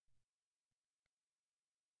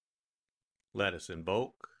Let us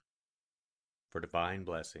invoke for divine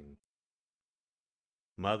blessing.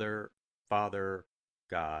 Mother, Father,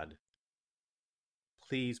 God,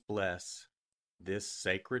 please bless this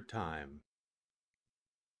sacred time.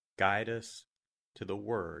 Guide us to the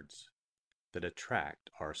words that attract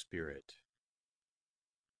our spirit.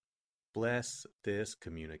 Bless this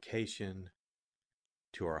communication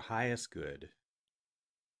to our highest good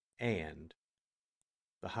and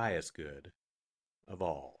the highest good of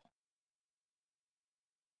all.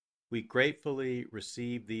 We gratefully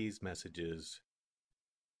receive these messages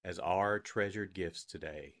as our treasured gifts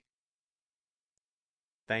today.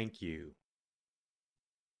 Thank you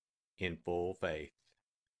in full faith.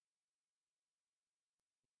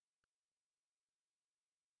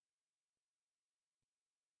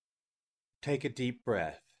 Take a deep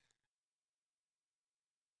breath.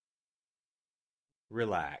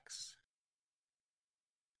 Relax.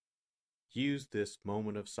 Use this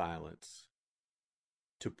moment of silence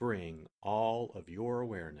to bring all of your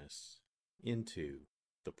awareness into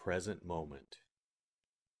the present moment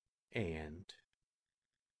and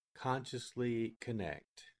consciously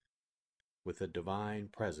connect with the divine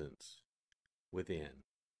presence within.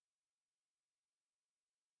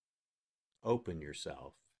 Open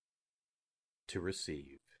yourself to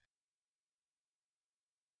receive.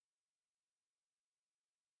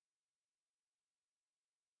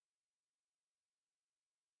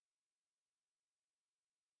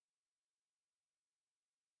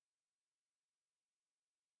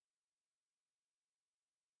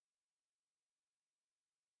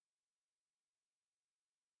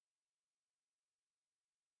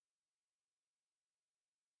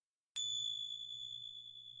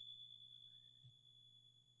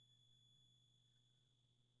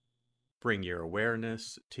 Bring your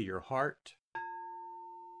awareness to your heart.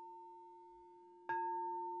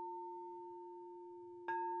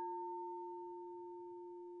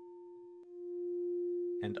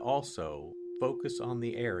 And also focus on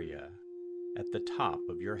the area at the top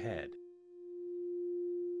of your head.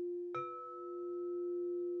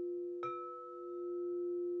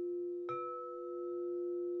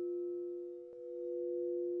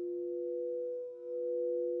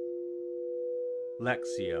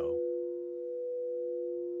 Lectio.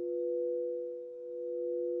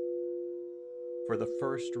 For the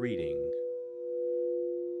first reading,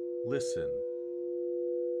 listen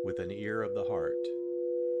with an ear of the heart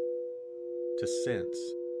to sense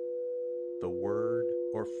the word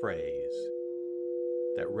or phrase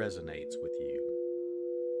that resonates with you.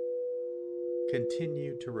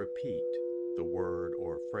 Continue to repeat the word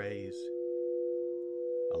or phrase.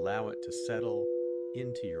 Allow it to settle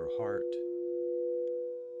into your heart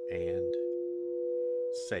and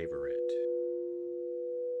savor it.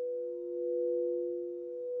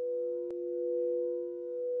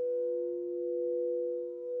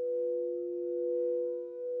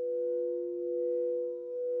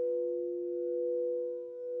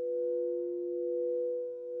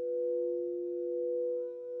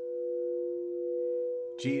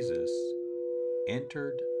 Jesus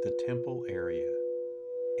entered the temple area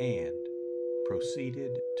and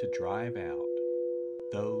proceeded to drive out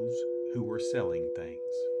those who were selling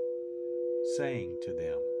things, saying to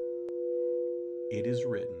them, "It is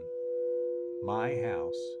written, 'My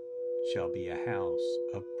house shall be a house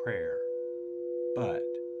of prayer,' but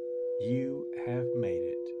you have made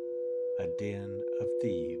it a den of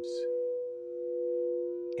thieves."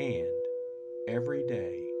 And every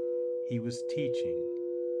day he was teaching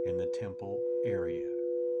in the temple area.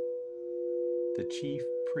 The chief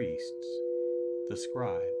priests, the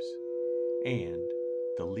scribes, and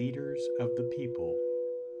the leaders of the people,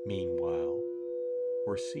 meanwhile,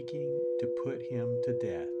 were seeking to put him to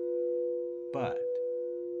death, but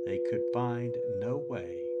they could find no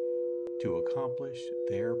way to accomplish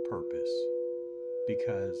their purpose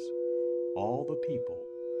because all the people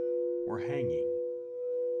were hanging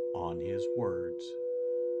on his words.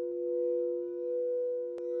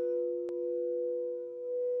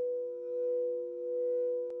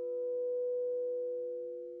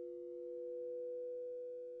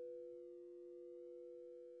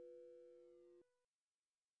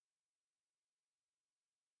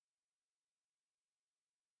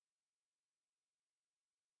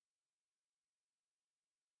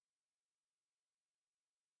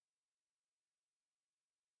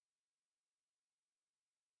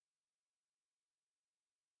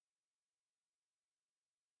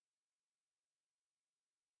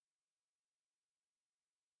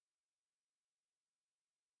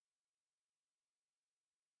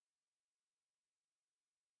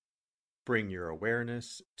 Bring your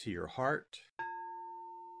awareness to your heart.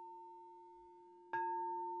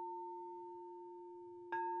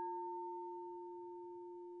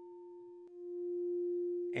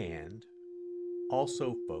 And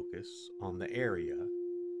also focus on the area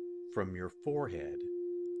from your forehead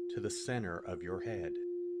to the center of your head.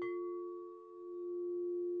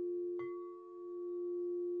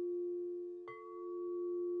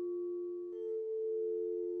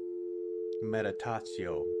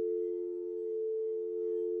 Meditatio.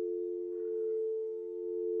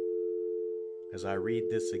 As I read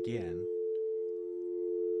this again,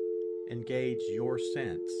 engage your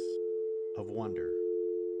sense of wonder.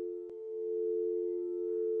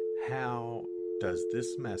 How does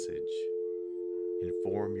this message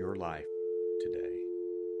inform your life today?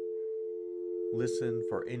 Listen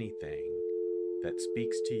for anything that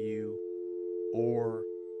speaks to you or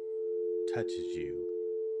touches you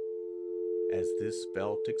as this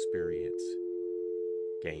felt experience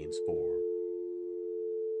gains form.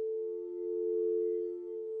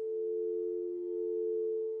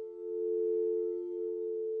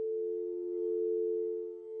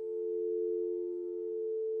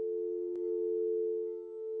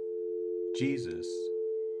 Jesus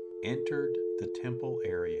entered the temple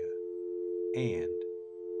area and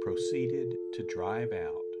proceeded to drive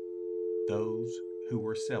out those who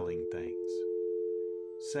were selling things,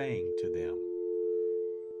 saying to them,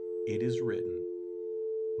 "It is written,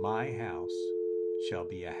 'My house shall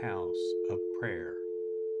be a house of prayer,'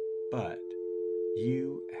 but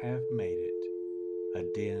you have made it a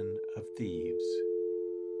den of thieves."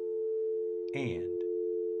 And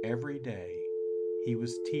every day he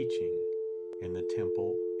was teaching in the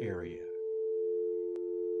temple area.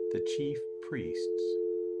 The chief priests,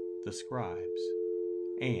 the scribes,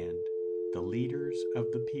 and the leaders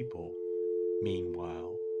of the people,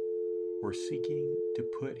 meanwhile, were seeking to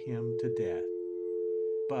put him to death,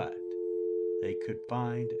 but they could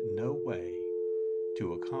find no way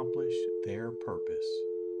to accomplish their purpose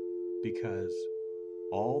because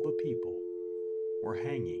all the people were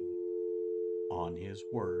hanging on his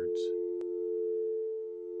words.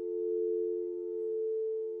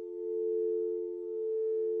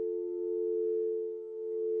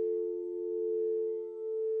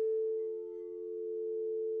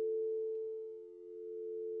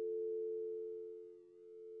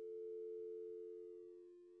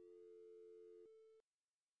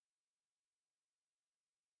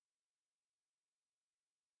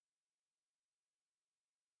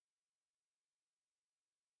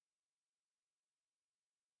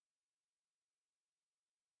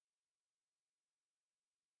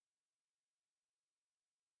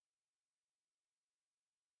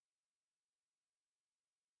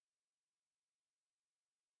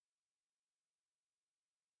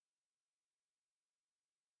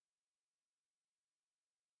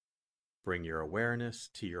 Bring your awareness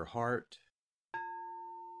to your heart.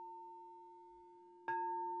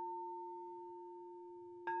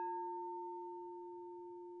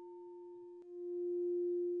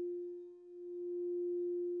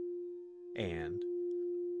 And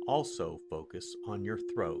also focus on your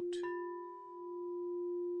throat.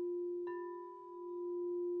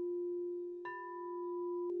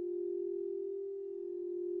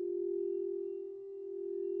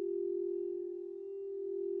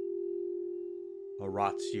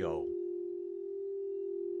 Oratio.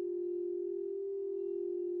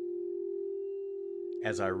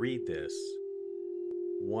 As I read this,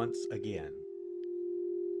 once again,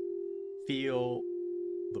 feel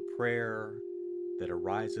the prayer that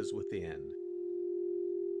arises within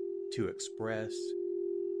to express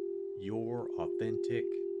your authentic,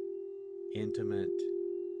 intimate,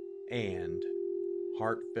 and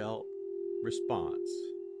heartfelt response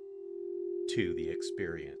to the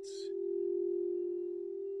experience.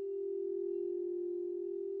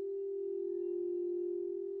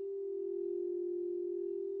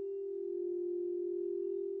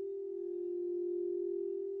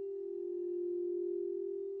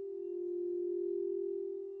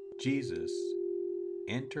 Jesus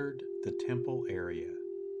entered the temple area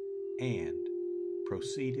and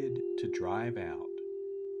proceeded to drive out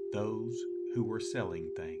those who were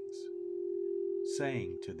selling things,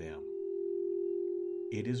 saying to them,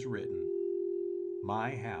 "It is written,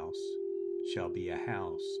 'My house shall be a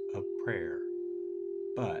house of prayer,'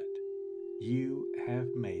 but you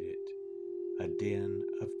have made it a den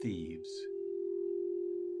of thieves."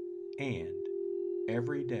 And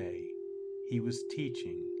every day he was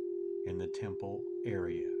teaching in the temple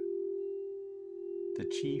area. The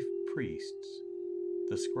chief priests,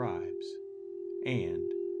 the scribes,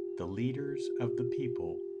 and the leaders of the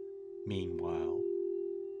people, meanwhile,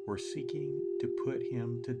 were seeking to put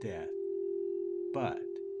him to death, but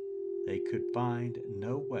they could find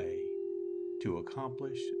no way to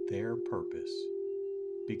accomplish their purpose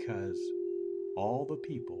because all the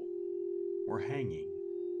people were hanging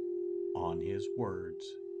on his words.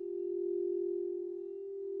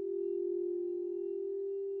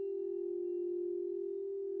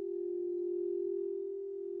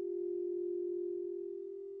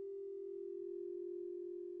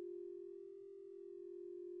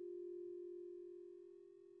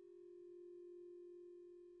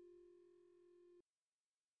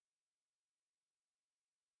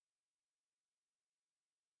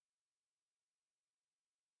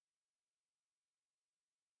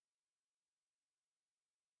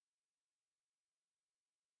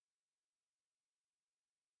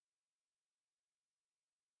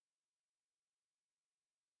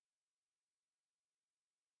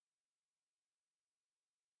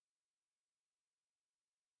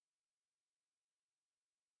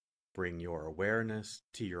 Bring your awareness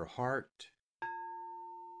to your heart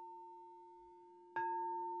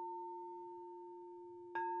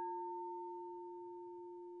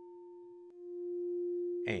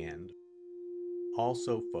and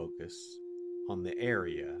also focus on the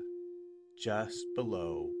area just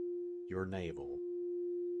below your navel.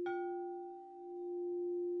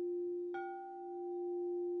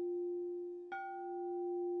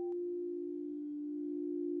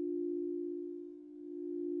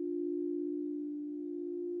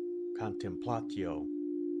 Contemplatio.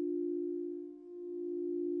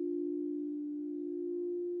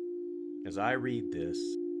 As I read this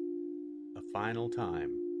a final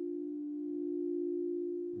time,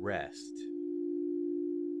 rest.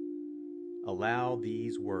 Allow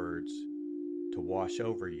these words to wash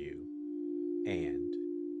over you and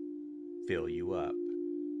fill you up.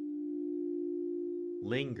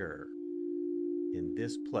 Linger in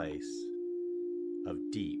this place of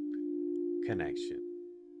deep connection.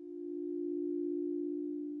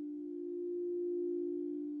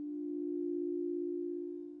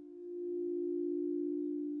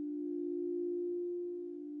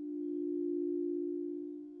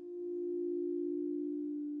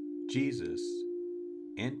 Jesus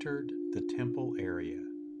entered the temple area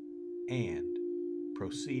and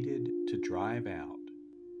proceeded to drive out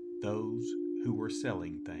those who were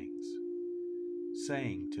selling things,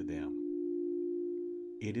 saying to them,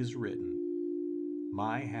 "It is written,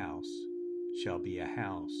 'My house shall be a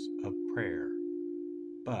house of prayer,'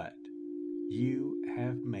 but you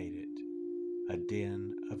have made it a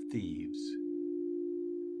den of thieves."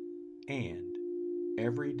 And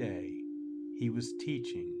every day he was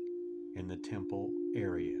teaching in the temple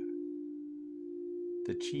area.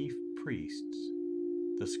 The chief priests,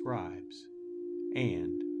 the scribes,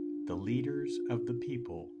 and the leaders of the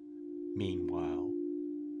people, meanwhile,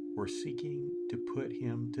 were seeking to put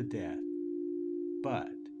him to death,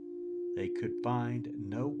 but they could find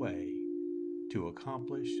no way to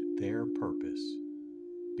accomplish their purpose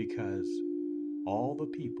because all the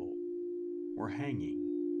people were hanging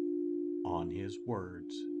on his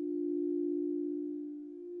words.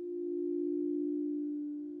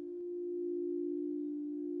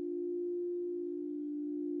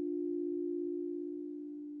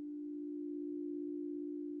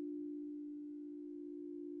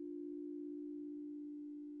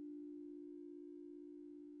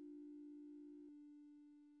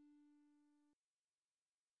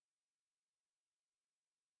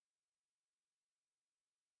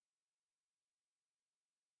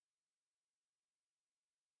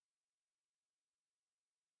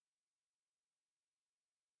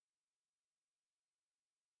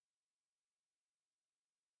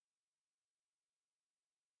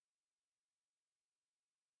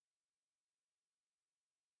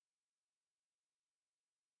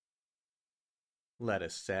 Let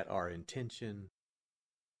us set our intention.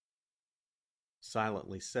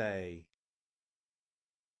 Silently say,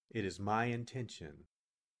 "It is my intention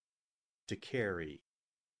to carry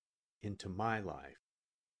into my life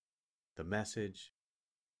the message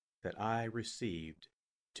that I received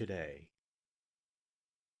today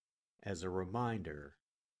as a reminder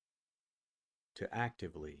to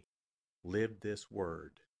actively live this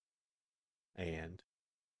word and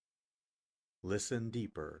listen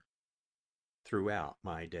deeper throughout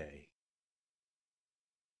my day."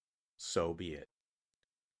 So be it.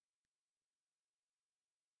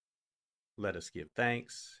 Let us give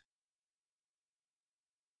thanks.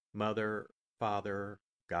 Mother, Father,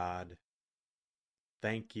 God,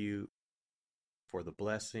 thank you for the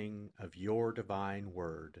blessing of your divine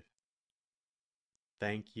word.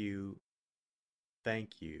 Thank you,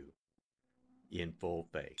 in full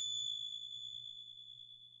faith.